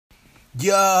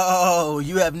Yo,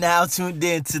 you have now tuned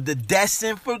in to the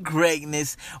Destined for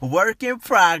Greatness Work in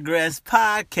Progress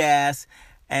podcast.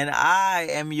 And I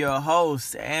am your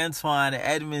host, Antoine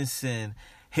Edmondson,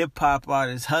 hip hop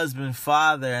artist, husband,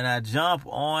 father. And I jump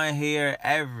on here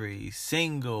every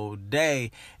single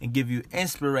day and give you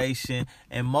inspiration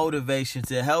and motivation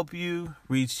to help you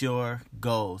reach your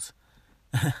goals.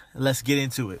 Let's get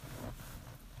into it.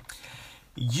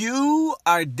 You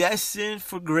are destined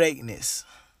for greatness.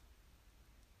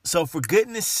 So for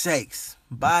goodness sakes,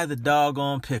 buy the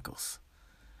doggone pickles.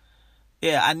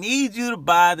 Yeah, I need you to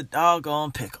buy the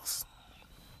doggone pickles.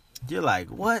 You're like,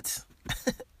 what?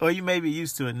 Or you may be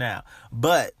used to it now.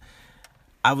 But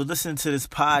I was listening to this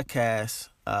podcast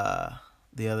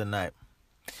the other night.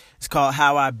 It's called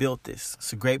How I Built This.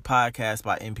 It's a great podcast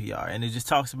by NPR. And it just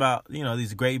talks about,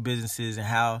 these great businesses and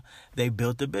how they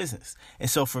built the business. And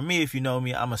so for me, if you know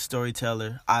me, I'm a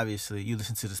storyteller. Obviously, you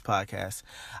listen to this podcast.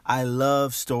 I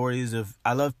love stories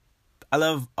I love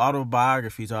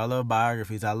autobiographies, or I love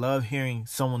biographies. I love hearing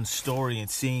someone's story and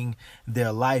seeing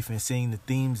their life and seeing the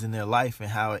themes in their life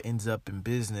and how it ends up in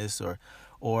business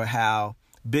or how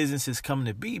businesses come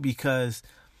to be, because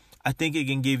I think it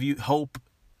can give you hope.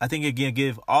 I think it can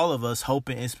give all of us hope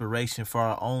and inspiration for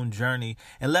our own journey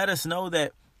and let us know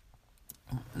that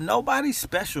nobody's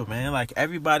special, man. Like,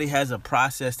 everybody has a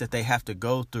process that they have to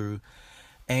go through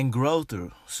and grow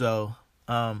through. So,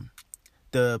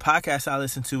 the podcast I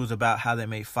listened to was about how they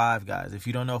made Five Guys. If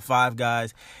you don't know Five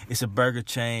Guys, it's a burger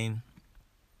chain.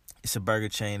 It's a burger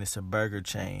chain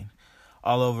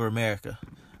all over America.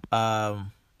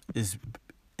 Is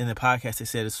in the podcast they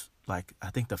said it's like, I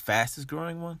think, the fastest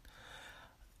growing one.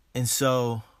 And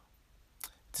so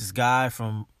this guy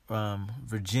from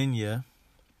Virginia,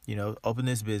 opened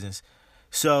this business.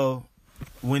 So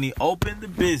when he opened the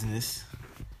business,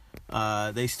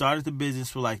 they started the business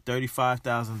for like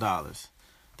 $35,000.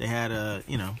 They had a,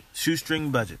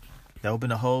 shoestring budget. They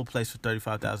opened the whole place for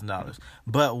 $35,000.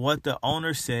 But what the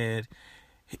owner said,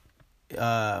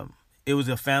 it was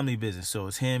a family business. So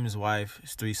it's him, his wife,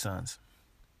 his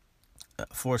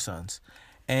four sons.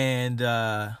 And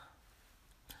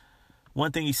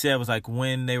one thing he said was, like,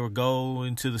 when they were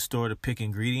going to the store to pick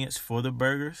ingredients for the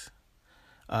burgers,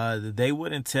 they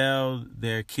wouldn't tell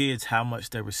their kids how much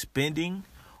they were spending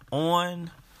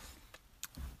on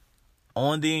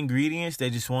the ingredients. They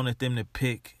just wanted them to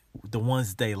pick the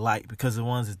ones they like, because the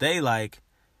ones that they like,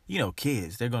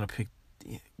 kids, they're going to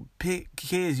pick.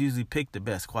 Kids usually pick the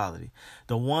best quality.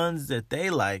 The ones that they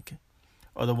like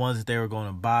are the ones that they were going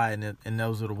to buy, and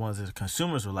those are the ones that the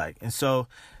consumers were like. And so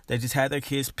they just had their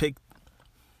kids pick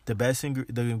the best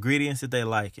the ingredients that they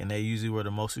like, and they usually were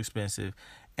the most expensive.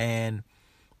 And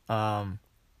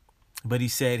but he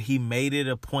said he made it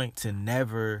a point to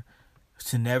never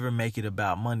make it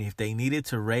about money. If they needed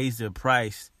to raise their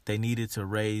price, they needed to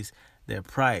raise their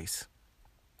price.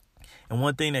 And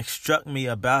one thing that struck me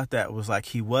about that was, like,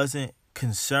 he wasn't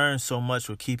concerned so much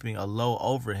with keeping a low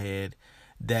overhead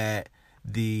that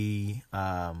the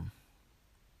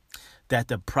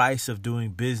price of doing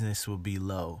business would be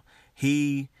low.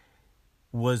 He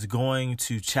was going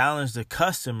to challenge the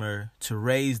customer to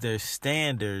raise their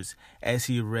standards as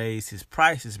he raised his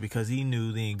prices, because he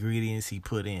knew the ingredients he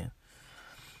put in.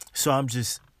 So I'm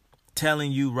just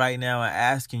telling you right now and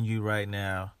asking you right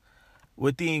now,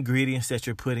 with the ingredients that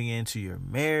you're putting into your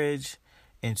marriage,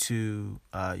 into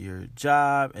your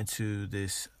job, into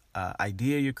this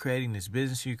idea you're creating, this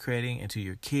business you're creating, into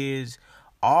your kids,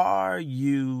 are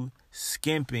you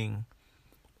skimping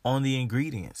on the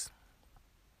ingredients?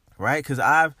 Right? Because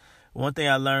one thing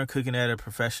I learned cooking at a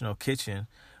professional kitchen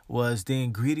was the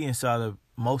ingredients are the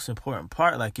most important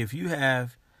part. Like, if you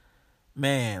have,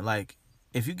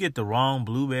 if you get the wrong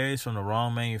blueberries from the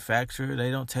wrong manufacturer, they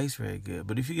don't taste very good.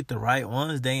 But if you get the right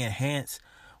ones, they enhance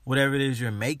whatever it is you're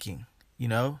making,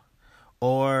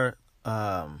 Or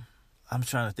I'm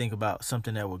trying to think about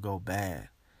something that would go bad.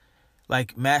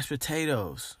 Like mashed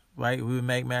potatoes, right? We would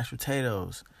make mashed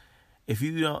potatoes. If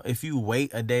you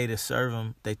wait a day to serve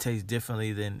them, they taste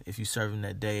differently than if you serve them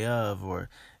that day of. Or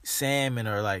salmon,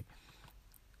 or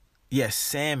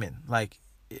salmon. Like,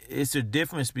 it's a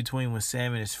difference between when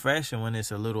salmon is fresh and when it's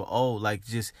a little old. And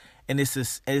it's a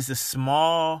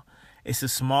small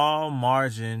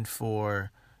margin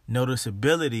for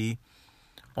noticeability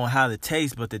on how the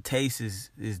taste, but the taste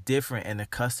is different. And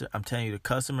I'm telling you, the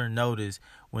customer notice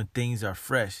when things are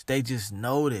fresh. They just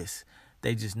notice.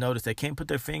 They can't put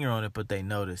their finger on it, but they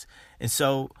notice. And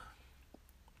so,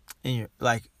 in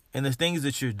the things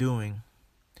that you're doing,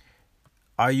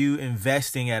 are you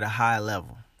investing at a high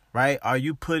level, right? Are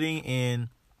you putting in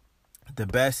the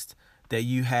best that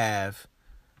you have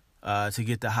to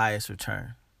get the highest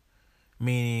return.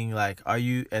 Meaning, like, are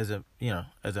you as a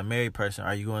married person,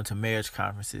 are you going to marriage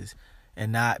conferences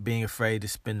and not being afraid to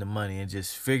spend the money and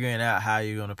just figuring out how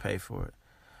you're going to pay for it?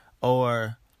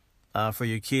 Or for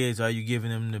your kids, are you giving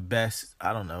them the best,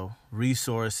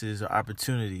 resources or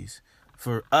opportunities?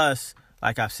 For us,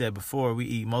 like I've said before, we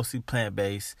eat mostly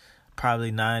plant-based,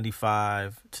 probably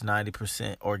 95 to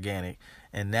 90% organic.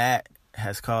 And that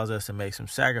has caused us to make some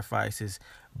sacrifices.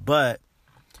 But,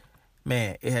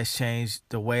 man, it has changed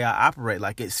the way I operate.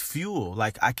 Like, it's fuel.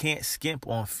 Like, I can't skimp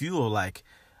on fuel. Like,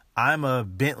 I'm a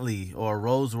Bentley or a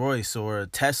Rolls Royce or a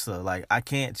Tesla. Like, I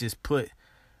can't just put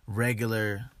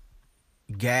regular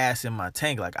gas in my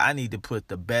tank. Like, I need to put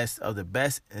the best of the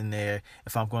best in there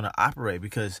if I'm going to operate,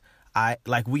 because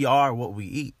we are what we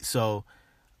eat. So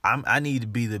I need to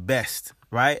be the best,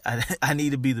 right? I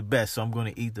need to be the best, so I'm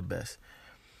going to eat the best.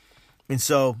 And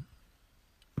so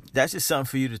that's just something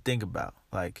for you to think about.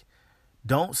 Like,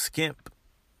 don't skimp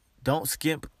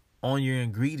on your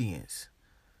ingredients.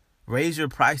 Raise your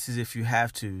prices if you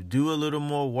have to. Do a little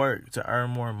more work to earn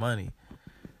more money.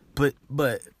 But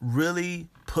really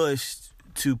push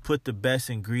to put the best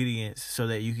ingredients so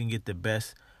that you can get the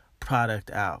best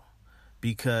product out.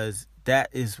 Because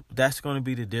that's going to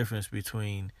be the difference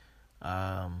between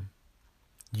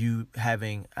you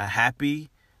having a happy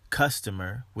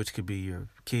customer, which could be your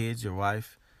kids, your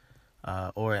wife,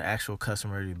 or an actual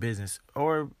customer of your business,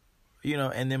 or,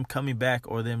 and them coming back,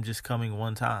 or them just coming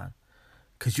one time.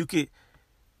 Because you could,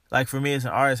 like, for me as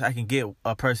an artist, I can get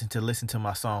a person to listen to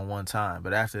my song one time,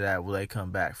 but after that, will they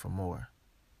come back for more?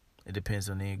 It depends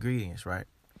on the ingredients, right?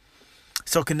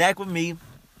 So connect with me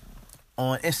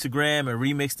on Instagram at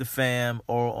Remix the Fam,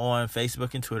 or on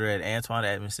Facebook and Twitter at Antoine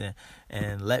Edmondson,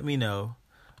 and let me know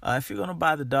if you're going to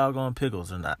buy the doggone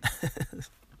pickles or not.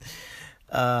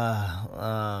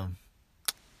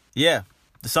 Yeah,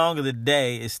 the song of the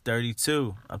day is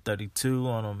 32. I'm 32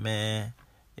 on them, man.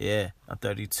 Yeah, I'm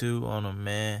 32 on them,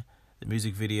 man. The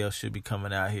music video should be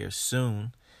coming out here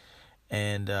soon.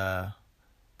 And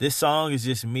this song is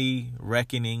just me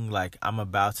reckoning, like, I'm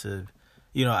about to,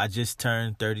 I just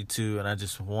turned 32, and I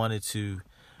just wanted to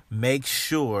make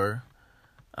sure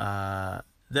that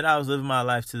I was living my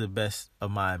life to the best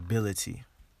of my ability.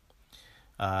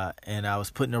 And I was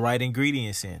putting the right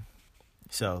ingredients in.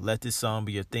 So let this song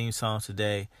be your theme song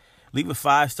today. Leave a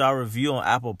 5-star review on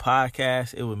Apple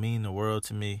Podcasts. It would mean the world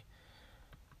to me.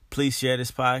 Please share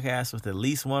this podcast with at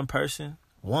least one person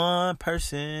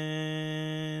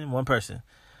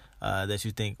that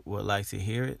you think would like to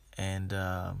hear it. And,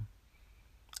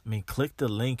 click the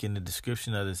link in the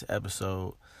description of this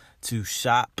episode to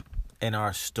shop in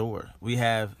our store. We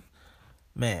have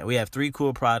 3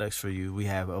 cool products for you. We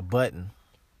have a button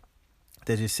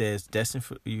that just says destined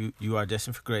for you are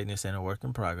destined for greatness and a work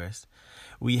in progress.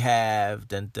 We have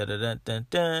that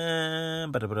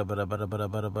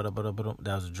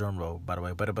was a drum roll, by the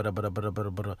way.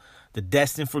 The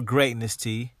destined for greatness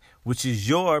tee, which is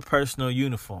your personal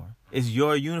uniform. It's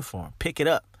your uniform. Pick it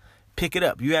up.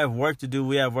 You have work to do.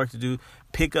 We have work to do.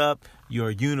 Pick up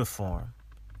your uniform.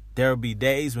 There will be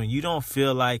days when you don't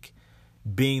feel like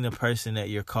being the person that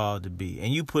you're called to be,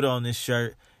 and you put on this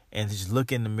shirt and just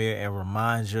look in the mirror and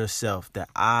remind yourself that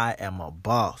I am a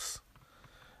boss.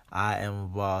 I am a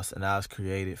boss, and I was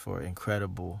created for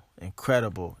incredible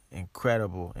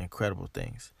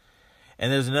things.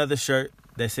 And there's another shirt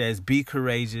that says be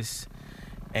courageous,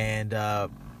 and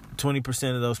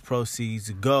 20% of those proceeds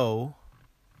go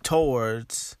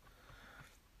towards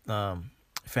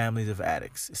Families of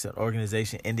Addicts. It's an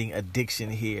organization ending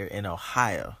addiction here in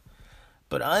Ohio.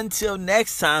 But until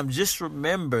next time, just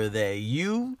remember that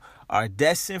you are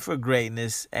destined for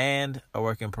greatness and a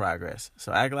work in progress.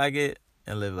 So act like it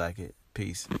and live like it.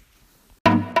 Peace.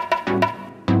 Yeah.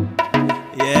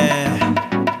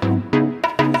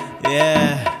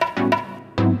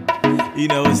 You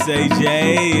know it's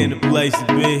AJ in the place to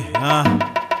be,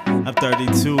 I'm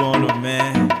 32 on them,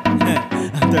 man.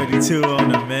 I'm 32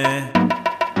 on them, man.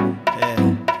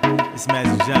 Yeah, it's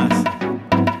Magic Johnson.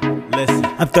 Listen,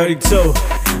 I'm 32 on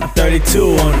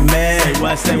the man. Say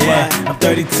what, say what? I'm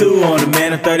 32 on the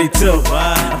man, I'm 32.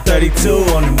 I'm 32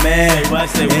 on the man. Say what,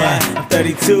 say what? I'm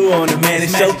 32 on the man,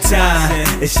 it's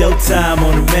showtime. It's showtime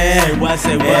on the man. Say what,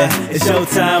 say what? It's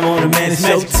showtime on the man, it's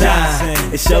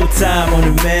showtime. It's showtime on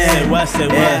the man. Say what, say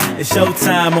what? It's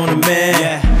showtime on the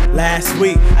man. Last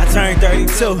week, I turned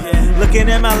 32. Looking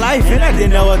at my life and I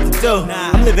didn't know what to do.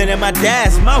 I'm living at my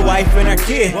dad's, my wife and our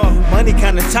kid. Money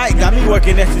kinda tight, got me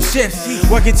working extra shifts.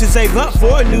 Working to save up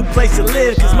for a new place to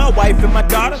live. Cause my wife and my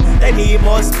daughter, they need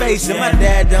more space. And my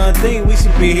dad done think we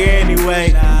should be here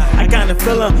anyway. I kinda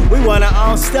feel 'em, we want our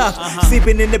own stuff.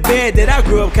 Sleeping in the bed that I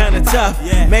grew up kinda tough.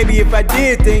 Maybe if I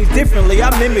did things differently, I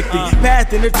mimic the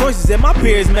path and the choices that my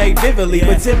peers made vividly.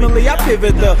 But timidly, I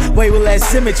pivot the way with less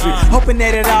symmetry. Hoping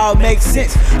that it all makes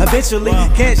sense eventually.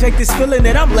 Can't shake this feeling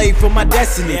that I'm late for my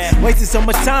destiny. Wasting so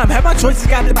much time, have my choices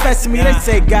got the best of me. They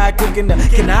say God cooking up,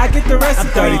 can I get the rest? I'm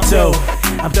 32.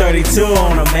 I'm 32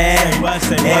 on a man.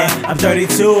 Yeah, I'm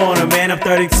 32 on a man. I'm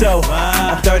 32.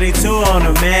 I'm 32 on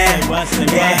a man.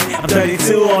 Yeah, I'm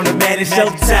 32 on a man. It's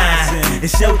showtime.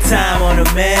 It's showtime on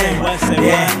a man.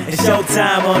 Yeah, it's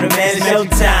showtime on a man. It's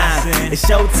showtime. It's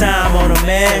showtime on a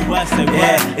man.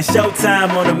 Yeah, it's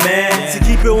showtime on a man. To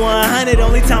keep it 100,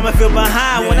 only time I feel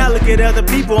behind when I look at other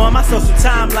people on my social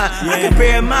timeline. I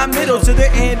compare my middle to the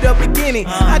end of beginning.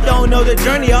 I don't know the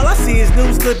journey, all I see is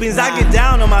news clippings. I get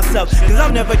down on myself, cause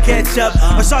I'll never catch up.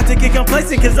 I start to get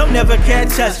complacent, cause I'll never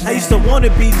catch up. I used to wanna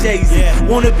be Jay-Z,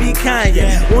 wanna be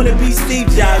Kanye, wanna be Steve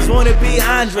Jobs, wanna be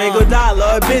Andre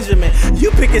Iguodala or Benjamin.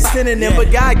 You pick a synonym,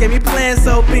 but God gave me plans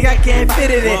so big I can't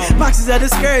fit it in. Boxes of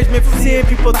discouragement from seeing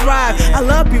people thrive. I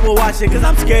love people watching, cause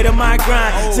I'm scared of my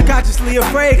grind. Subconsciously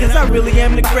afraid, cause I really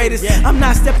am the greatest. I'm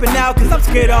not stepping out, cause I'm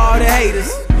scared of all the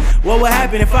haters. What would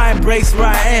happen if I embrace where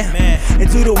I am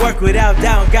and do the work without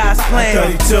doubting God's plan?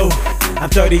 I'm 32. I'm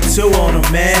 32 on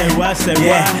a man.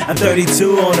 Yeah, I'm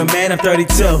 32 on a man. I'm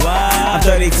 32. I'm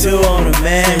 32 on a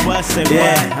man.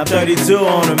 Yeah, I'm 32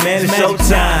 on a man. It's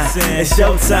showtime. It's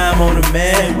showtime on a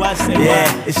man.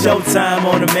 Yeah, it's showtime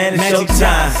on a man. It's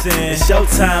showtime. It's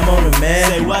showtime on a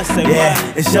man.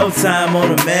 Yeah, it's showtime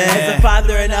on a man. As a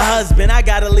father and a husband, I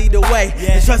gotta lead the way.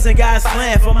 And trusting God's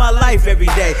plan for my life every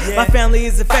day. My family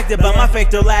is affected by my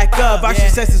faith or lack of. Our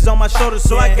success is on my shoulders,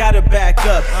 so I gotta back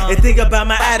up and think about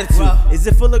my attitude. Is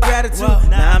it full of gratitude?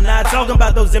 Nah, I'm not talking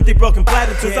about those empty broken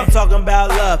platitudes. I'm talking about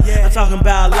love. I'm talking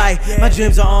about life. My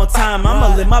dreams are on time.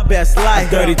 I'ma live my best life. I'm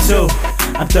 32.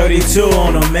 I'm 32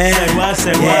 on a man.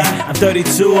 Yeah, I'm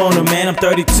 32 on a man. I'm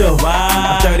 32.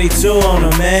 I'm 32 on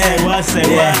a man.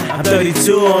 Yeah, I'm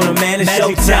 32 on a man. It's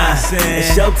showtime.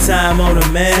 It's showtime on a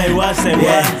man.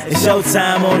 Yeah, it's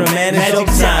showtime on a man. It's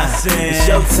showtime. It's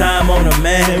showtime on a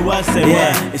man.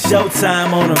 Yeah, it's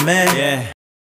showtime on a man.